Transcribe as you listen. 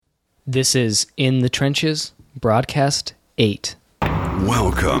This is In the Trenches, Broadcast 8.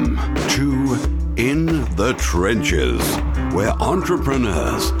 Welcome to In the Trenches, where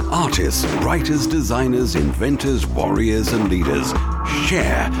entrepreneurs, artists, writers, designers, inventors, warriors, and leaders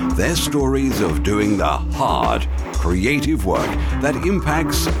share their stories of doing the hard, creative work that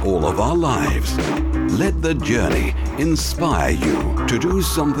impacts all of our lives. Let the journey inspire you to do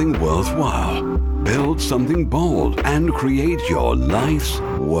something worthwhile, build something bold, and create your life's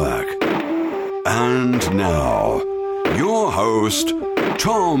work. And now, your host,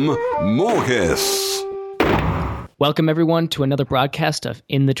 Tom Morkis. Welcome, everyone, to another broadcast of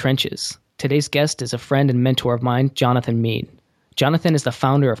In the Trenches. Today's guest is a friend and mentor of mine, Jonathan Mead. Jonathan is the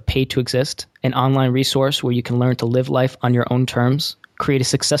founder of Pay to Exist, an online resource where you can learn to live life on your own terms, create a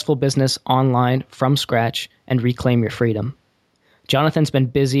successful business online from scratch, and reclaim your freedom. Jonathan's been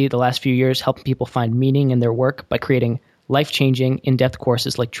busy the last few years helping people find meaning in their work by creating life-changing, in-depth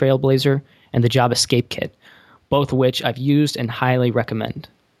courses like Trailblazer and the Job Escape Kit, both of which I've used and highly recommend.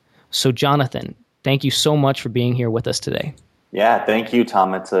 So Jonathan, thank you so much for being here with us today. Yeah, thank you,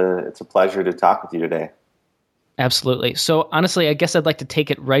 Tom. It's a pleasure to talk with you today. Absolutely. So honestly, I guess I'd like to take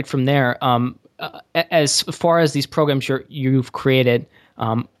it right from there. As far as these programs you've created,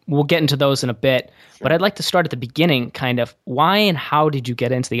 we'll get into those in a bit, Sure. But I'd like to start at the beginning, kind of why and how did you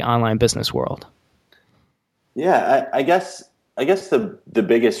get into the online business world? Yeah, I guess the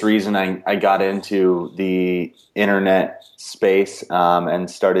biggest reason I got into the internet space and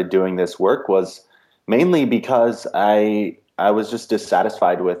started doing this work was mainly because I was just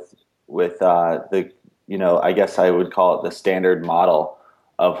dissatisfied with the, I guess I would call it the standard model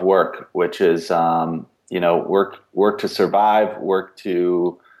of work, which is work to survive, work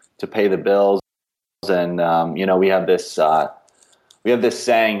to pay the bills, and we have this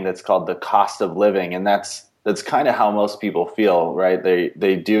saying that's called the cost of living, and that's kind of how most people feel, right?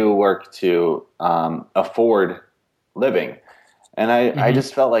 They do work to afford living, and I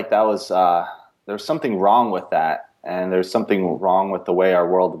just felt like that was there's something wrong with that, and there's something wrong with the way our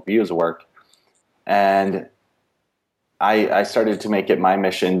world views work, and I started to make it my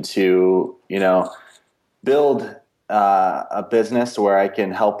mission to build a business where I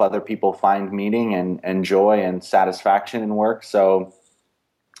can help other people find meaning and joy and satisfaction in work, so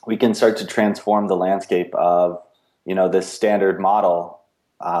we can start to transform the landscape of, this standard model,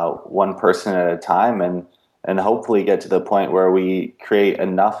 one person at a time, and hopefully get to the point where we create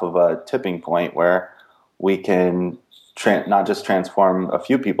enough of a tipping point where we can not just transform a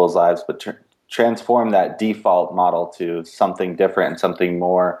few people's lives, but transform that default model to something different and something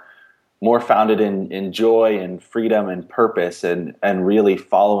more founded in joy and freedom and purpose and really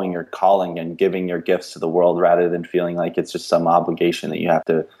following your calling and giving your gifts to the world rather than feeling like it's just some obligation that you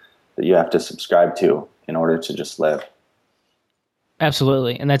have to subscribe to in order to just live.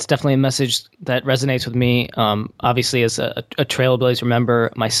 Absolutely. And that's definitely a message that resonates with me. Obviously, as a Trailblazer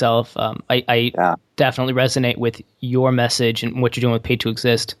member myself, I definitely resonate with your message and what you're doing with Pay to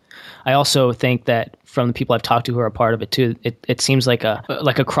Exist. I also think that from the people I've talked to who are a part of it too, it seems like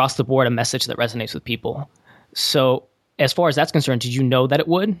across the board a message that resonates with people. So as far as that's concerned, did you know that it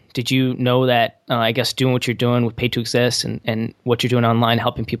would? Did you know that, I guess, doing what you're doing with Pay to Exist and what you're doing online,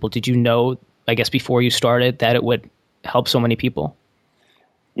 helping people, did you know, I guess, before you started that it would help so many people?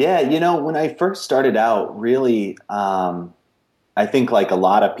 Yeah, when I first started out, really, I think like a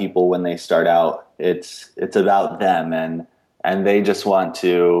lot of people when they start out, it's about them and they just want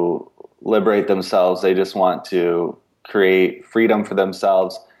to liberate themselves. They just want to create freedom for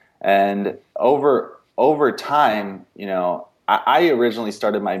themselves. And over time, I originally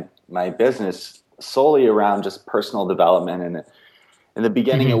started my business solely around just personal development. And in the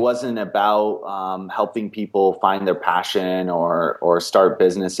beginning, It wasn't about helping people find their passion or start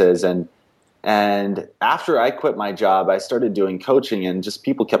businesses. And after I quit my job, I started doing coaching, and just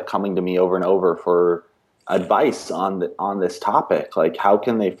people kept coming to me over and over for advice on this topic. Like, how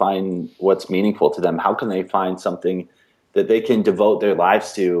can they find what's meaningful to them? How can they find something that they can devote their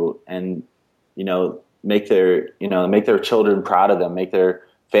lives to and, make their children proud of them, make their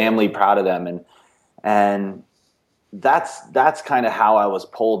family proud of them. And that's kind of how I was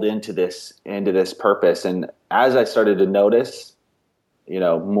pulled into this purpose. And as I started to notice,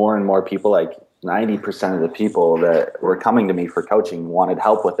 more and more people, like 90% of the people that were coming to me for coaching wanted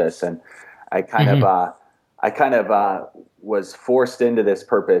help with this. And I kind of was forced into this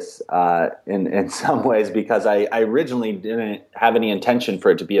purpose in some ways because I originally didn't have any intention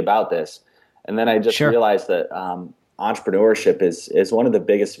for it to be about this. And then I just realized that entrepreneurship is one of the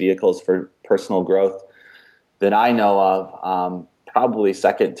biggest vehicles for personal growth that I know of, probably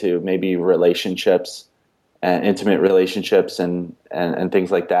second to maybe relationships and intimate relationships and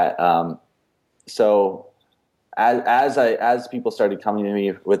things like that. So as people started coming to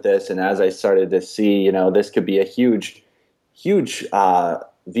me with this, and as I started to see, this could be a huge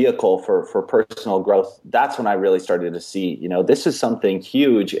vehicle for personal growth, that's when I really started to see, this is something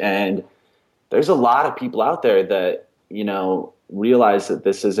huge. And there's a lot of people out there that, realize that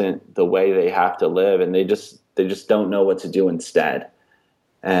this isn't the way they have to live, and they just don't know what to do instead.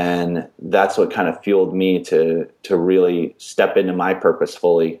 And that's what kind of fueled me to really step into my purpose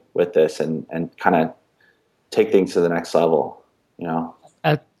fully with this and kind of take things to the next level,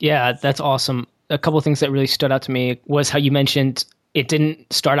 Yeah, that's awesome. A couple of things that really stood out to me was how you mentioned it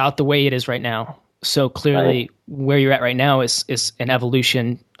didn't start out the way it is right now. So clearly where you're at right now is an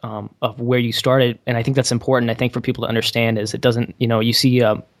evolution of where you started. And I think that's important, I think, for people to understand is it doesn't, you see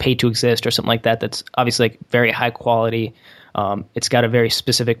Pay to Exist or something like that. That's obviously like very high quality. It's got a very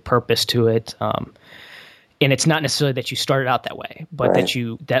specific purpose to it. And it's not necessarily that you started out that way, but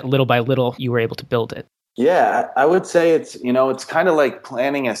that little by little you were able to build it. Yeah, I would say it's kind of like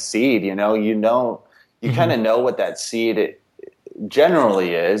planting a seed, you kind of know what that seed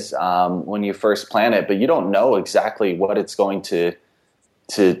generally is when you first plant it, but you don't know exactly what it's going to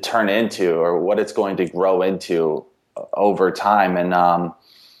turn into or what it's going to grow into over time. And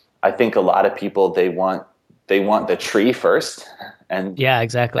I think a lot of people, they want the tree first. And yeah,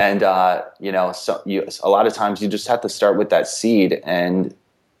 exactly. And a lot of times you just have to start with that seed and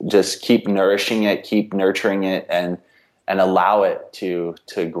just keep nourishing it, keep nurturing it, and allow it to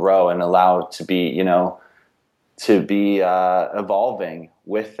grow and allow it to be evolving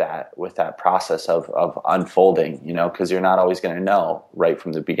with that process of unfolding, because you're not always going to know right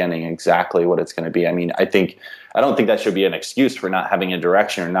from the beginning exactly what it's going to be. I mean, I don't think that should be an excuse for not having a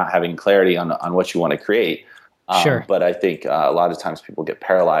direction or not having clarity on what you want to create. Sure. But I think a lot of times people get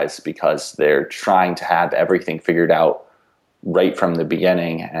paralyzed because they're trying to have everything figured out right from the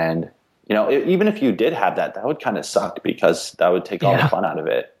beginning. And, even if you did have that would kind of suck because that would take all the fun out of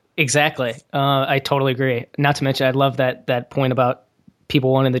it. Exactly. I totally agree. Not to mention, I love that point about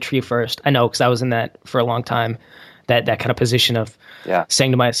people wanting the tree first. I know, because I was in that for a long time, that kind of position of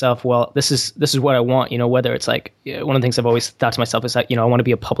saying to myself, well, this is what I want, whether it's like, one of the things I've always thought to myself is that, I want to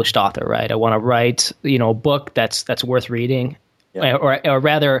be a published author, right? I want to write, a book that's worth reading, or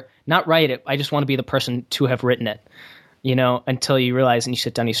rather not write it. I just want to be the person to have written it. Until you realize and you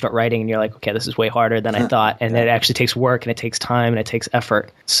sit down, you start writing and you're like, okay, this is way harder than I thought. And it actually takes work and it takes time and it takes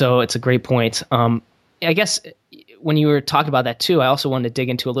effort. So it's a great point. I guess when you were talking about that too, I also wanted to dig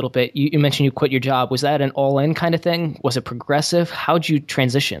into a little bit. You mentioned you quit your job. Was that an all-in kind of thing? Was it progressive? How'd you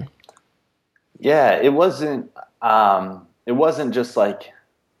transition? Yeah, it wasn't just like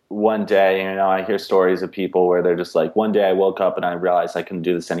one day, I hear stories of people where they're just like, one day I woke up and I realized I couldn't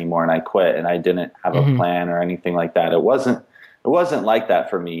do this anymore and I quit, and I didn't have a plan or anything like that. It wasn't like that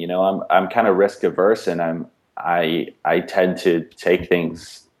for me. I'm kind of risk averse, and I tend to take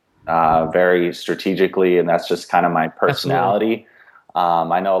things very strategically, and that's just kind of my personality.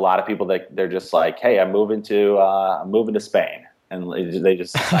 I know a lot of people that they're just like, hey, I'm moving to Spain, and they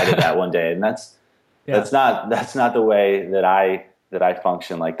just decided that one day, and that's not the way that I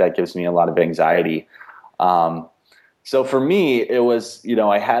function. Like, that gives me a lot of anxiety. So for me, it was,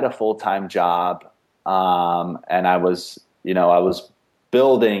 I had a full-time job, and I was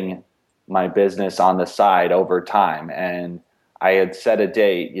building my business on the side over time. And I had set a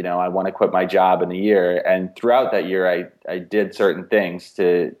date, I want to quit my job in a year. And throughout that year, I did certain things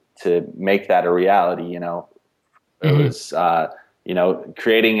to make that a reality. It was,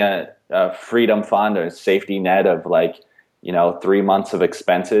 creating a freedom fund or a safety net of 3 months of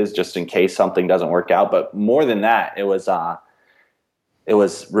expenses just in case something doesn't work out. But more than that, it was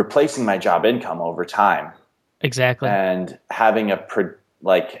replacing my job income over time. Exactly. And having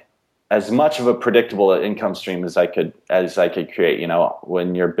as much of a predictable income stream as I could create.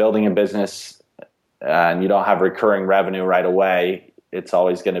 When you're building a business and you don't have recurring revenue right away, it's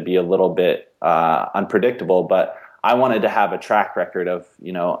always going to be a little bit unpredictable. But I wanted to have a track record of,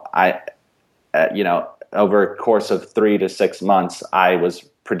 over a course of 3 to 6 months, I was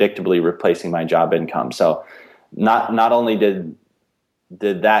predictably replacing my job income. So not only did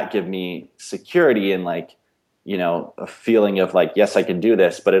that give me security and a feeling of yes, I can do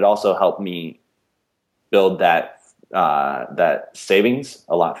this, but it also helped me build that savings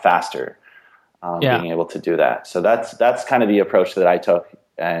a lot faster, being able to do that. So that's kind of the approach that I took.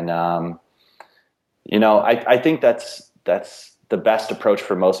 And, I think that's the best approach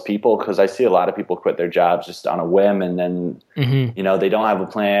for most people, because I see a lot of people quit their jobs just on a whim, and then, they don't have a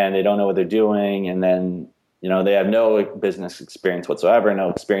plan, they don't know what they're doing. And then, they have no business experience whatsoever, no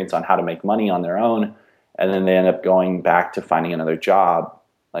experience on how to make money on their own. and then they end up going back to finding another job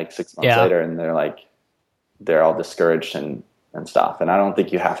like 6 months later, and they're all discouraged and stuff. And I don't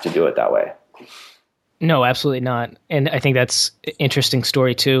think you have to do it that way. No, absolutely not. And I think that's an interesting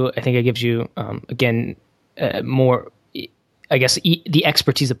story too. I think it gives you, more, I guess, the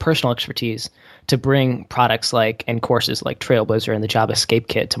expertise, the personal expertise to bring products like and courses like Trailblazer and the Java Escape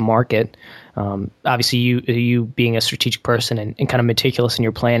Kit to market. Obviously, you being a strategic person and kind of meticulous in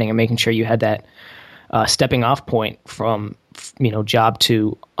your planning and making sure you had that stepping off point from job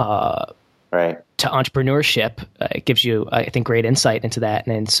to to entrepreneurship. It gives you, I think, great insight into that.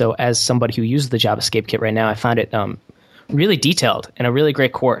 And so, as somebody who uses the Java Escape Kit right now, I find it really detailed and a really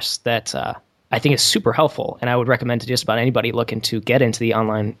great course that I think is super helpful, and I would recommend to just about anybody looking to get into the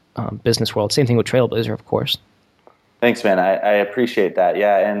online business world. Same thing with Trailblazer, of course. Thanks, man. I appreciate that.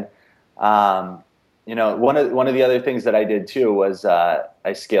 Yeah, and one of the other things that I did too was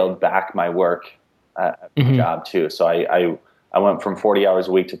I scaled back my work at my job too. So I went from 40 hours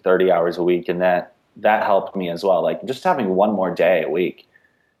a week to 30 hours a week, and that helped me as well. Like just having one more day a week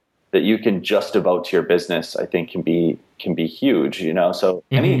that you can just devote to your business, I think can be huge, So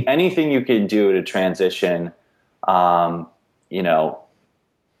anything you can do to transition,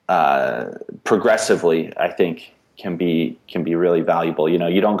 progressively, I think can be really valuable.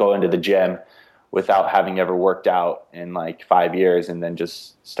 You don't go into the gym without having ever worked out in like 5 years and then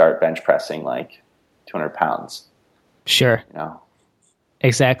just start bench pressing like 200 pounds. Sure.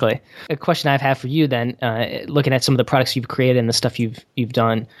 Exactly. A question I've had for you then, looking at some of the products you've created and the stuff you've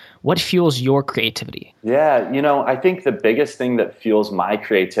done, what fuels your creativity? Yeah, I think the biggest thing that fuels my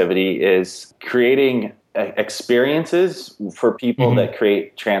creativity is creating experiences for people that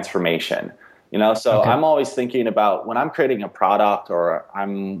create transformation. So I'm always thinking about when I'm creating a product or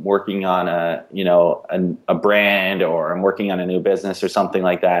I'm working on a brand or I'm working on a new business or something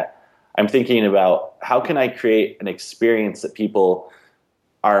like that. I'm thinking about how can I create an experience that people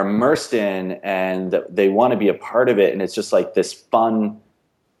are immersed in and that they want to be a part of it. And it's just like this fun,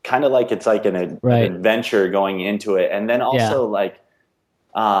 kind of like it's like an adventure going into it. And then also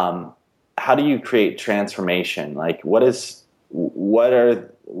how do you create transformation? Like what are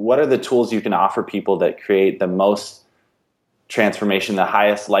the tools you can offer people that create the most transformation, the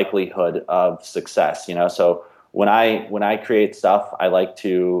highest likelihood of success? So when I create stuff, I like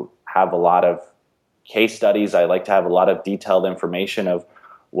to have a lot of case studies. I like to have a lot of detailed information of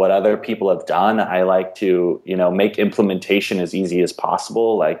what other people have done. I like to, make implementation as easy as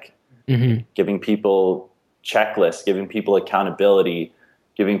possible, like giving people checklists, giving people accountability,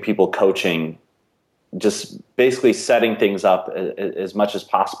 giving people coaching, just basically setting things up as much as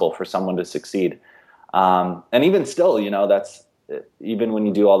possible for someone to succeed. And even still, that's even when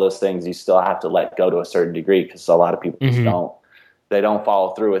you do all those things, you still have to let go to a certain degree because a lot of people just don't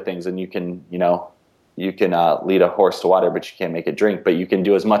follow through with things. And you can lead a horse to water, but you can't make it drink. But you can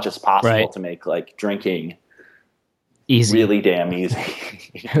do as much as possible to make like drinking easy, really damn easy.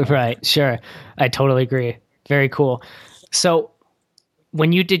 Right. Sure. I totally agree. Very cool. So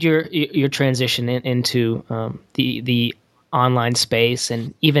when you did your transition into the online space,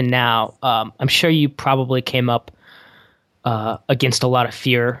 and even now, I'm sure you probably came up against a lot of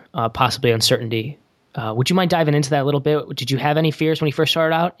fear, possibly uncertainty. Would you mind diving into that a little bit? Did you have any fears when you first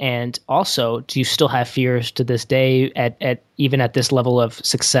started out? And also, do you still have fears to this day at even at this level of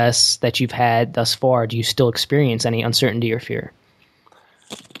success that you've had thus far? Do you still experience any uncertainty or fear?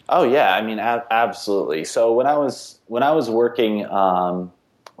 Oh yeah. I mean, absolutely. So when I was working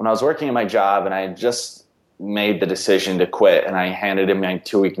at my job and I had just made the decision to quit and I handed in my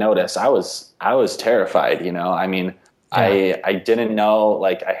 2-week notice, I was terrified, I mean, I didn't know,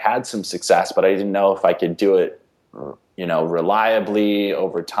 like I had some success, but I didn't know if I could do it, reliably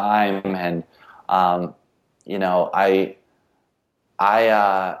over time. And, I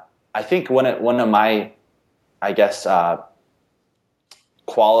think one of my, I guess,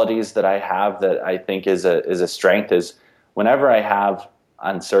 qualities that I have that I think is a strength is whenever I have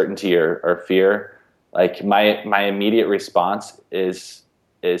uncertainty or fear, like my immediate response is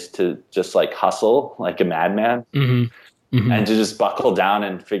to just like hustle like a madman and to just buckle down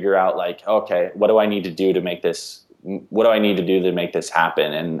and figure out like, okay, what do I need to do to make this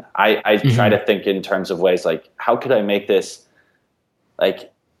happen? And I try to think in terms of ways like, how could I make this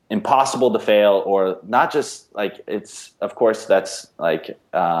like impossible to fail, or not just like, it's, of course that's like,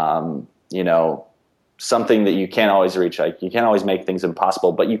 something that you can't always reach. Like you can't always make things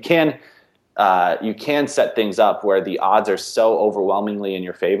impossible, but you can set things up where the odds are so overwhelmingly in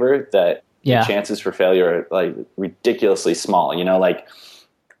your favor that the chances for failure are like ridiculously small.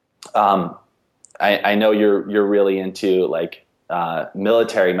 I know you're really into like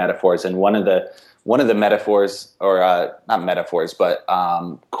military metaphors, and one of the metaphors, or not metaphors, but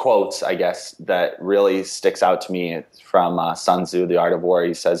quotes, I guess, that really sticks out to me from Sun Tzu, The Art of War.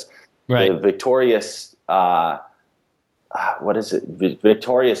 He says, Right. "The victorious,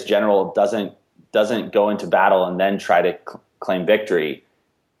 victorious general doesn't go into battle and then try to claim victory.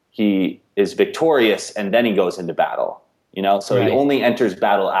 He is victorious and then he goes into battle. So Right. He only enters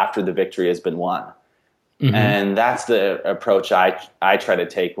battle after the victory has been won." Mm-hmm. And that's the approach I try to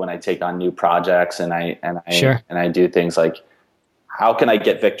take when I take on new projects, and I do things like, how can I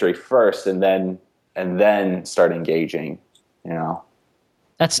get victory first, and then start engaging.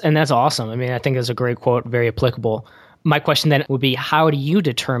 That's awesome. I mean, I think that's a great quote, very applicable. My question then would be, how do you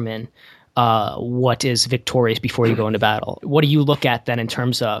determine what is victorious before you go into battle? What do you look at then in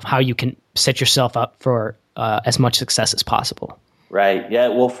terms of how you can set yourself up for as much success as possible? Right. Yeah.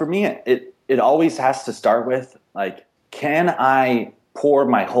 Well, for me, it always has to start with, like, can I pour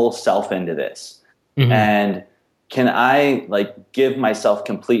my whole self into this? Mm-hmm. And can I, like, give myself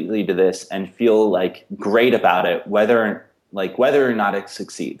completely to this and feel, like, great about it, whether or not it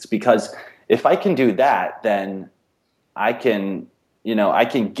succeeds? Because if I can do that, then I can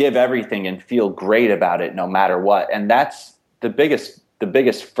give everything and feel great about it no matter what. And that's the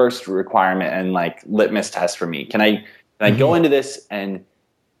biggest first requirement and, like, litmus test for me. Can I go into this and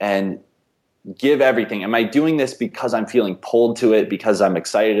give everything? Am I doing this because I'm feeling pulled to it, because I'm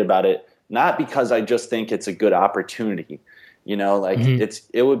excited about it, not because I just think it's a good opportunity?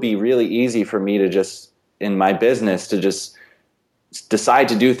 It would be really easy for me to just, in my business, to just decide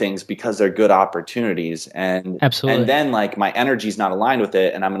to do things because they're good opportunities. And absolutely. And then, like, my energy's not aligned with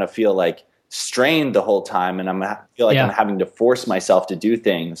it, and I'm going to feel, like, strained the whole time, and I'm going to feel like I'm having to force myself to do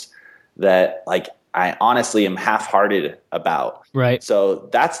things that, like, I honestly am half-hearted about. Right. So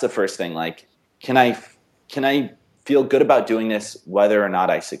that's the first thing. Like, can I feel good about doing this whether or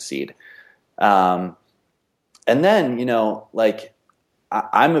not I succeed? And then, like,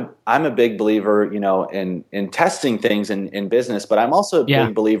 I'm a big believer, in testing things in business, but I'm also a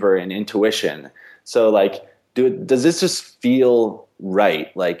big believer in intuition. So, like, does this just feel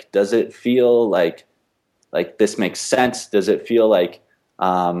right? Like, does it feel like this makes sense? Does it feel like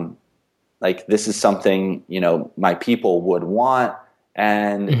this is something, my people would want?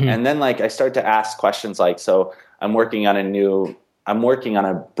 And then, like, I start to ask questions like, so I'm working on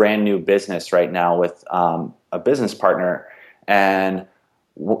a brand new business right now with a business partner, and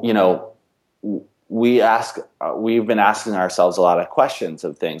we've been asking ourselves a lot of questions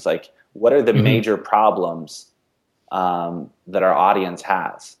of things like, what are the major problems that our audience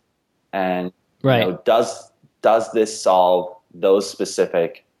has, and does this solve those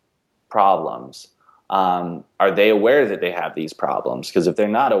specific problems? Are they aware that they have these problems? Because if they're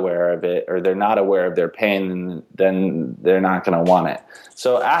not aware of it, or they're not aware of their pain, then they're not going to want it.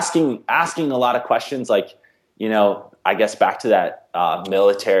 So asking a lot of questions, like, I guess back to that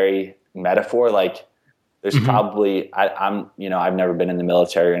military metaphor, like, there's probably, I've never been in the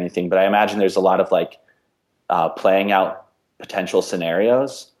military or anything, but I imagine there's a lot of, like, playing out potential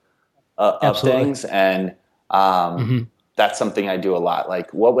scenarios of things. And that's something I do a lot.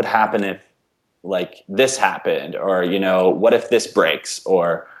 Like, what would happen if, like, this happened, or, what if this breaks,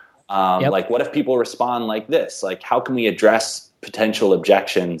 or like, what if people respond like this? Like, how can we address potential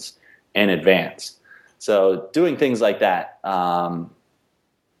objections in advance? So doing things like that are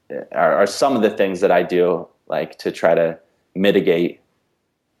some of the things that I do, like, to try to mitigate,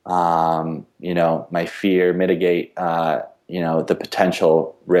 my fear, mitigate, the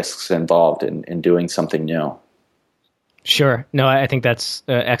potential risks involved in doing something new. Sure. No, I think that's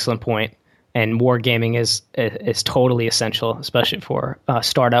an excellent point. And wargaming is totally essential, especially for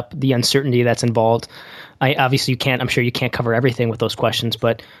startup, the uncertainty that's involved. I'm sure you can't cover everything with those questions,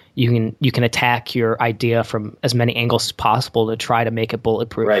 but you can attack your idea from as many angles as possible to try to make it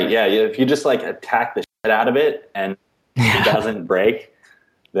bulletproof. Right. Yeah. If you just, like, attack the shit out of it and it doesn't break,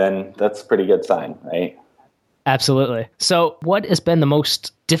 then that's a pretty good sign, right? Absolutely. So what has been the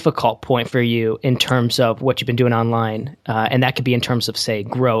most difficult point for you in terms of what you've been doing online? And that could be in terms of, say,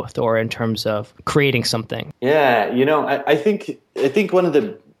 growth, or in terms of creating something. Yeah. I think one of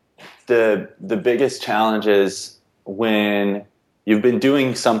the biggest challenges when you've been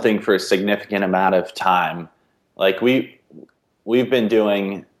doing something for a significant amount of time, like, we've been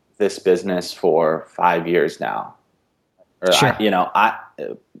doing this business for 5 years now. Or sure.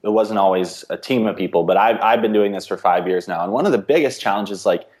 It wasn't always a team of people, but I've been doing this for 5 years now. And one of the biggest challenges,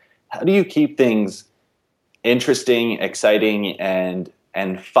 like, how do you keep things interesting, exciting, and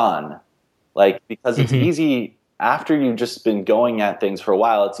fun? Like, because it's easy after you've just been going at things for a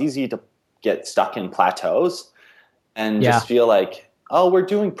while, it's easy to get stuck in plateaus. and just feel like, oh, we're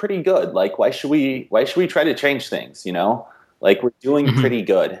doing pretty good. Like, why should we try to change things? You know, like we're doing pretty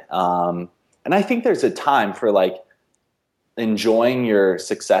good. And I think there's a time for like enjoying your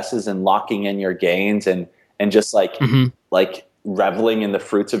successes and locking in your gains and just like reveling in the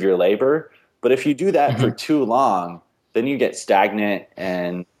fruits of your labor. But if you do that for too long, then you get stagnant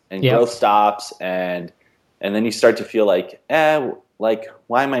and growth stops, and then you start to feel like, like,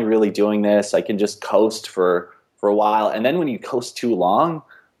 why am I really doing this? I can just coast for a while. And then when you coast too long,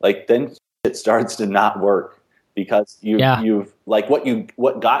 like then it starts to not work, because you've like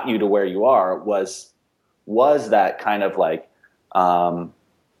what got you to where you are was that kind of like,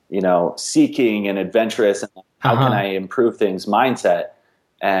 seeking and adventurous and how can I improve things mindset.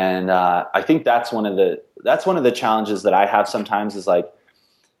 And I think that's one of the challenges that I have sometimes is like,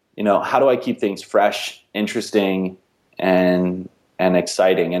 how do I keep things fresh, interesting, and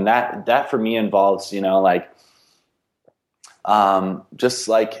exciting? And that for me involves, just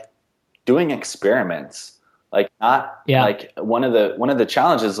like doing experiments. Like like one of the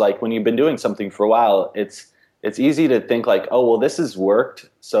challenges, like when you've been doing something for a while, it's easy to think like, oh, well, this has worked,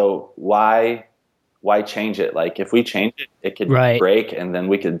 so why change it? Like if we change it, it could break, and then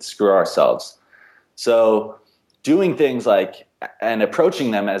we could screw ourselves. So doing things like, and approaching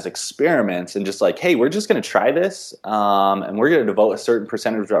them as experiments and just like, hey, we're just going to try this. And we're going to devote a certain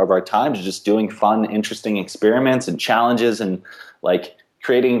percentage of our time to just doing fun, interesting experiments and challenges, and like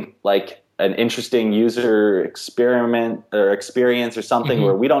creating like an interesting user experiment or experience or something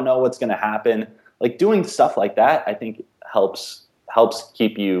where we don't know what's going to happen. Like doing stuff like that, I think helps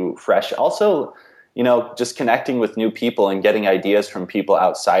keep you fresh. Also, just connecting with new people and getting ideas from people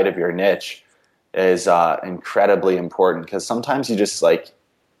outside of your niche is incredibly important, because sometimes you just like,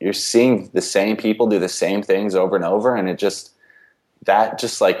 you're seeing the same people do the same things over and over, and that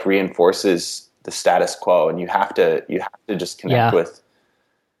just like reinforces the status quo, and you have to just connect with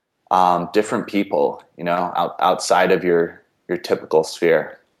different people, outside of your typical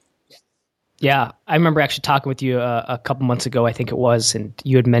sphere. Yeah, I remember actually talking with you a couple months ago, I think it was, and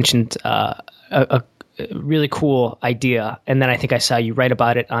you had mentioned a really cool idea, and then I think I saw you write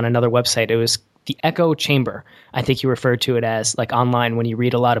about it on another website. It was the echo chamber. I think you referred to it as like online when you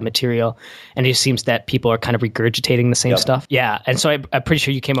read a lot of material, and it just seems that people are kind of regurgitating the same stuff. Yeah. And so I'm pretty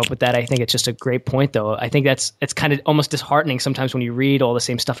sure you came up with that. I think it's just a great point though. I think it's kind of almost disheartening sometimes when you read all the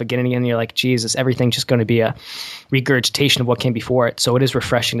same stuff again and again, and you're like, Jesus, everything's just going to be a regurgitation of what came before it. So it is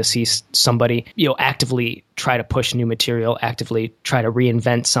refreshing to see somebody, actively try to push new material, actively try to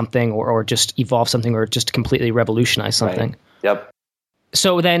reinvent something or just evolve something or just completely revolutionize something. Right. Yep.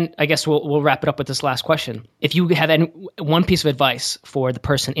 So then I guess we'll wrap it up with this last question. If you have one piece of advice for the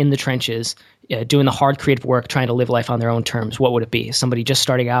person in the trenches, doing the hard creative work, trying to live life on their own terms, what would it be? Somebody just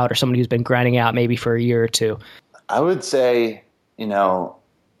starting out or somebody who's been grinding out maybe for a year or two? I would say,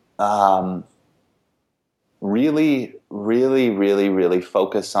 really, really, really, really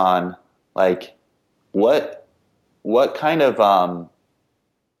focus on like what kind of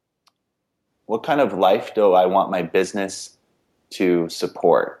life do I want my business to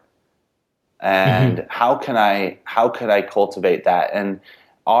support, and how can I cultivate that, and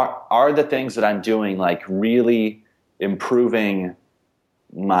are the things that I'm doing like really improving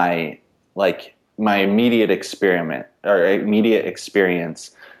my immediate experience,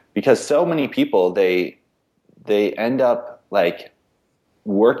 because so many people they end up like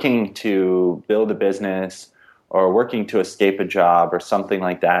working to build a business or working to escape a job or something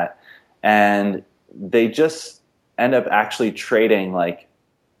like that, and they just end up actually trading like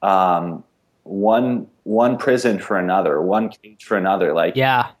one prison for another, one cage for another. Like,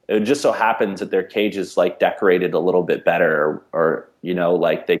 it just so happens that their cage is like decorated a little bit better, or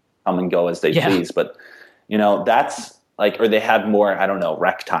like they come and go as they please. But that's like, or they have more, I don't know,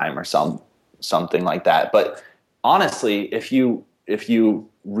 rec time or something like that. But honestly, if you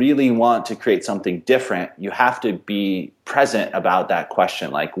really want to create something different, you have to be present about that question.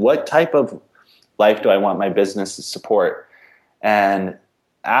 Like, what type of life do I want my business to support? And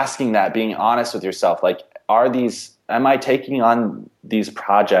asking that, being honest with yourself, like, am I taking on these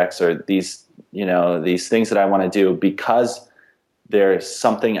projects or these things that I want to do because there's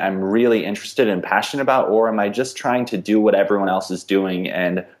something I'm really interested and passionate about, or am I just trying to do what everyone else is doing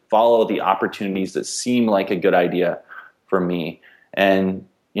and follow the opportunities that seem like a good idea for me? And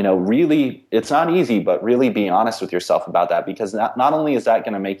really, it's not easy, but really be honest with yourself about that, because not only is that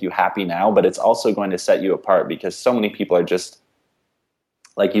going to make you happy now, but it's also going to set you apart, because so many people are just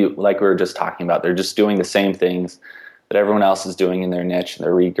like we were just talking about. They're just doing the same things that everyone else is doing in their niche.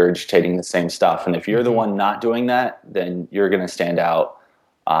 They're regurgitating the same stuff. And if you're the one not doing that, then you're going to stand out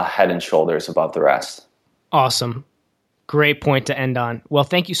head and shoulders above the rest. Awesome. Great point to end on. Well,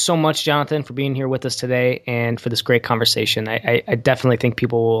 thank you so much, Jonathan, for being here with us today and for this great conversation. I definitely think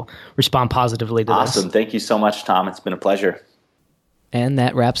people will respond positively to this. Awesome. Thank you so much, Tom. It's been a pleasure. And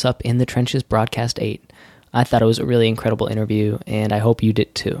that wraps up In the Trenches Broadcast 8. I thought it was a really incredible interview, and I hope you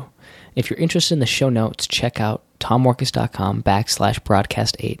did too. If you're interested in the show notes, check out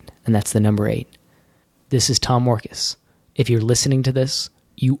tommorkes.com/broadcast8, and that's the number 8. This is Tom Morkes. If you're listening to this,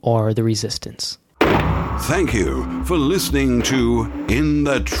 you are the resistance. Thank you for listening to In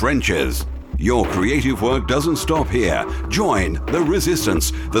the Trenches. Your creative work doesn't stop here. Join the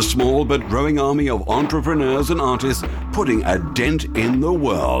resistance, the small but growing army of entrepreneurs and artists putting a dent in the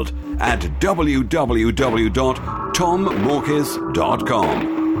world at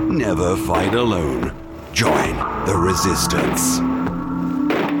www.tommorkes.com. Never fight alone. Join the resistance.